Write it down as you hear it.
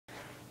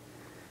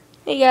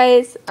Hey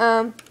guys,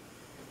 yeah,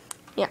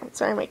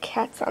 sorry my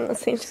cat's on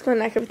this thing. She's gonna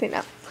knock everything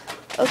out.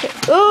 Okay.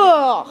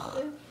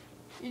 Ugh!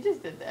 You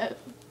just did that.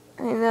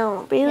 I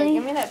know, Bailey.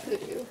 Here, give me that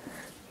voodoo.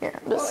 Here,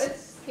 Oh,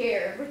 it's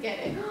scared. We're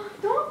getting it.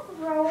 Don't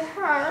throw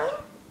her.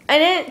 I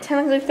didn't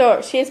technically throw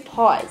her. She has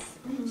paws.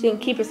 She can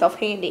keep herself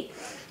handy.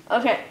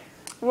 Okay.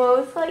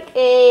 Well, it's like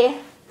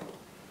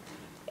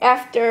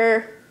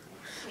after.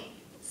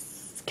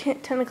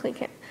 Technically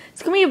can't.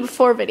 It's gonna be a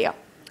before video.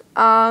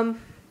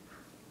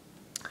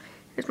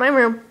 Here's my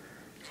room.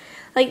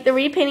 Like, they're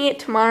repainting it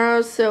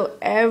tomorrow, so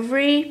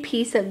every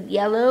piece of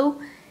yellow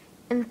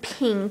and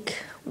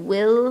pink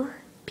will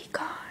be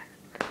gone.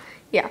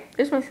 Yeah,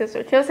 there's my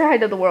sister. Tell say hi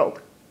to the world.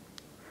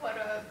 What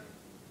up?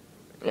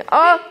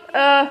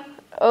 Yeah.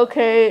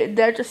 Okay,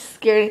 that just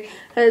scared me.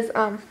 Because,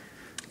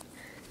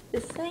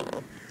 this thing,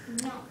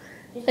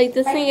 like,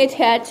 this thing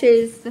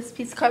attaches this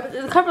piece of carpet.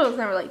 The carpet was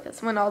never like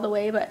this, went all the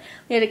way, but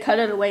we had to cut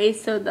it away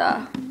so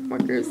the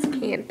workers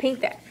can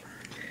paint that.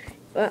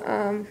 But,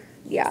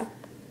 yeah.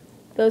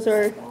 Those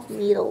are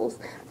needles.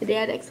 My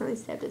dad accidentally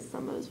stabbed his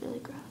thumb. It was really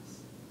gross.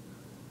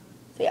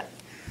 So, yeah.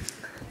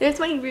 There's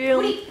my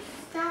room. Wait,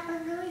 stop.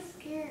 I'm really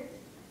scared.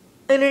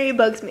 And it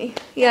bugs me.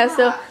 Yeah,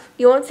 so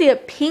you won't see a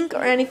pink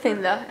or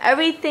anything, though.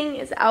 Everything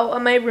is out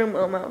of my room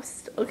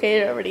almost.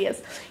 Okay, it already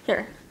is.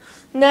 Here.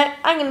 Now,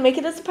 I'm going to make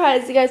it a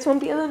surprise. You guys won't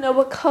be able to know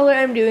what color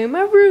I'm doing in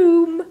my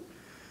room.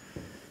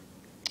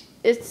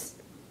 It's,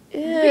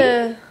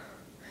 yeah.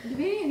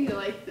 Debating if you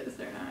like this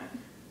or not.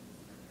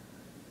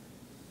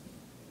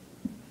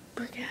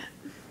 Forget.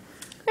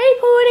 Hey,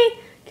 Pooty.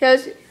 Stop.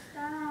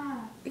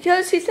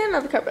 Because she's sitting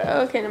on the carpet.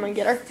 Okay, I'm going to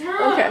get her.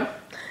 Stop. Okay.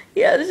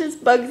 Yeah, this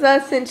just bugs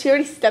us, and she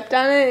already stepped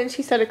on it, and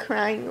she started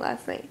crying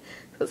last night.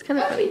 So it's kind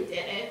of funny. She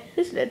didn't.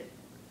 Yes, she did.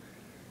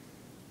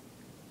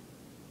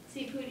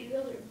 See, Pooty,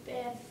 those are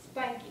bad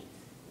spikies.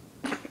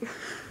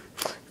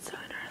 So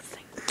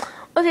interesting.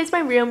 Okay, it's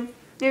my room.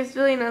 There's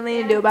really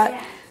nothing to do about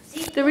it.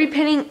 They're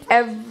repainting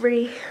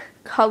every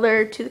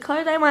color to the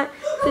color that I want.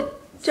 The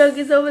jug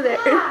is over there.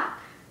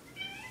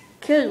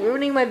 Kids,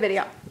 ruining my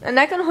video. I'm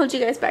not going to hold you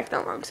guys back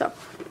that long, so.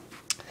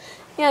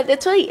 Yeah,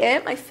 that's really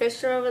it. My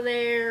fish are over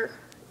there.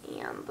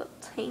 And the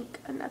tank,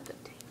 not the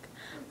tank.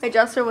 My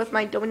dresser with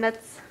my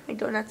donuts. My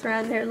donuts are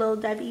on there, little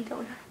Debbie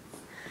donuts.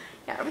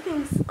 Yeah,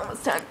 everything's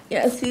almost done.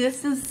 Yeah, see,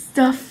 this is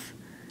stuff.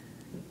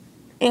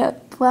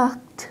 It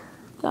blocked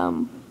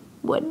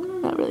wood.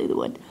 Not really the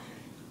wood.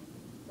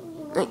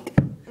 Like,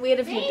 we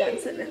had a few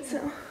dents in it,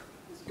 so.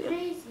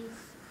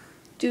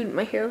 Dude,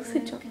 my hair looks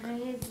like junk.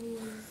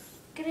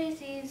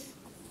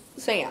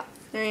 So yeah,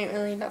 there ain't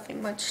really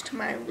nothing much to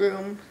my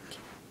room.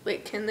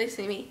 Wait, can they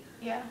see me?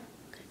 Yeah.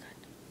 Okay,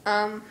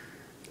 good.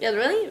 Yeah, there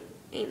really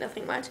ain't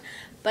nothing much,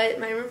 but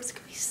my room's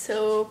gonna be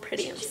so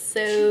pretty. I'm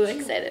so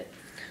excited.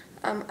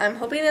 I'm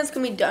hoping that's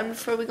gonna be done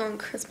before we go on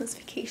Christmas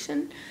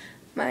vacation.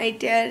 My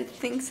dad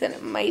thinks that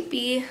it might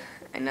be.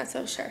 I'm not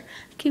so sure.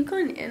 I keep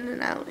going in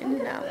and out, in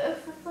and out.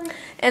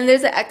 And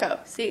there's an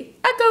echo. See?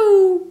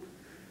 Echo!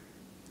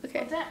 Okay.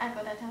 What's that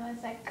echo that time?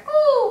 It's like,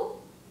 echo!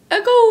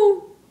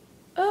 Echo!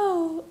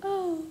 Oh.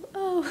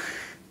 Oh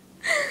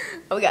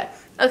my god.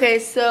 Okay,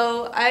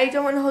 so I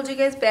don't want to hold you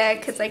guys back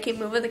because I keep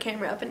moving the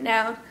camera up and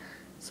down.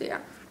 So yeah.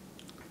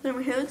 My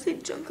hair looks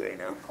like junk right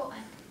now. Cool.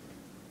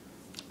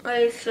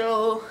 Alright,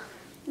 so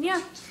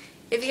yeah.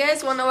 If you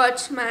guys want to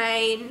watch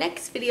my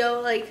next video,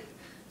 like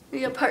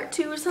maybe a part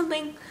 2 or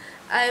something,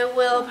 I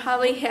will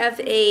probably have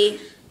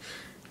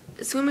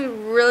it's going to be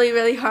really,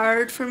 really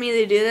hard for me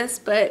to do this,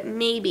 but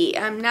maybe.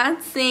 I'm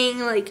not saying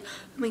like,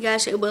 oh my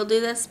gosh, I will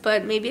do this,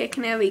 but maybe I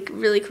can have a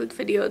really quick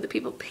video of the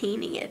people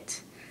painting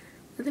it.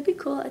 Would that be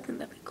cool? I think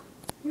that'd be cool.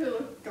 You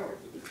look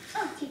dorky.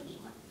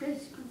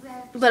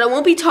 But I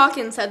won't be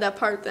talking inside that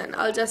part then.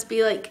 I'll just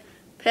be like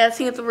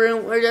passing at the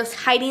room or just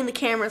hiding the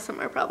camera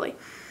somewhere probably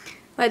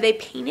while they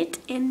paint it,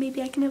 and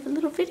maybe I can have a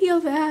little video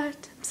of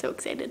that. I'm so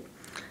excited.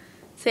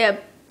 So yeah,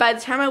 by the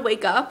time I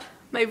wake up,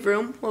 my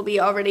room will be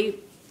already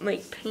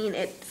like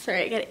painted.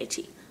 Sorry, I got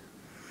itchy.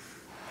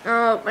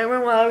 My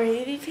room will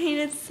already be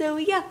painted, so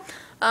yeah.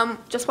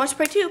 Just watch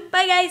part 2.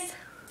 Bye guys.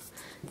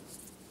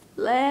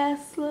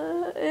 Last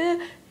look.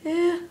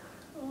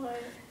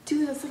 What?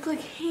 Dude, those look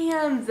like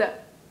hands.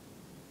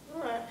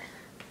 What?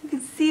 You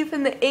can see it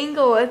from the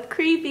angle. It's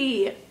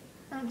creepy.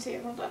 I'm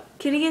seeing. Hold up.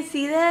 Can you guys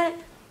see that?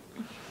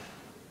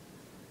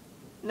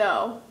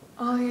 No.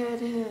 Oh yeah,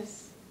 it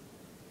is.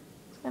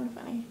 It's kind of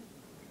funny.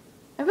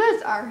 I bet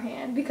it's our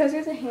hand because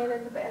there's a hand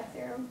in the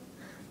bathroom.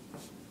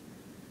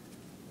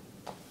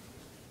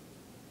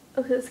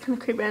 Okay, that's kind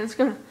of creepy. I'm just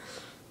gonna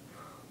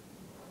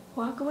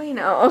walk away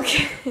now.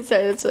 Okay,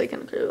 sorry, that's really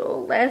kind of creepy.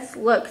 Last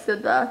look. So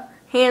the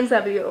hands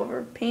that we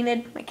over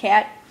painted. My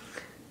cat.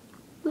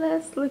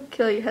 Last look.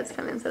 Kill your head's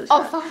kind of inside the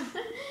shot. Oh,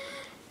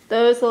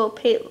 Those little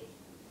paint.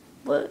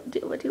 What do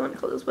you want to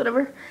call those?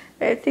 Whatever.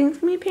 Everything's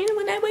gonna be painted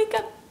when I wake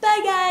up.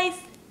 Bye, guys.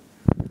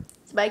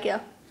 So bye,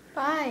 Gail.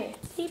 bye.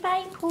 Say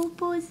bye,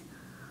 poo-poos.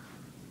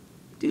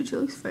 Dude, she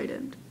looks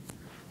frightened.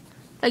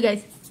 Bye,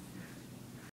 guys.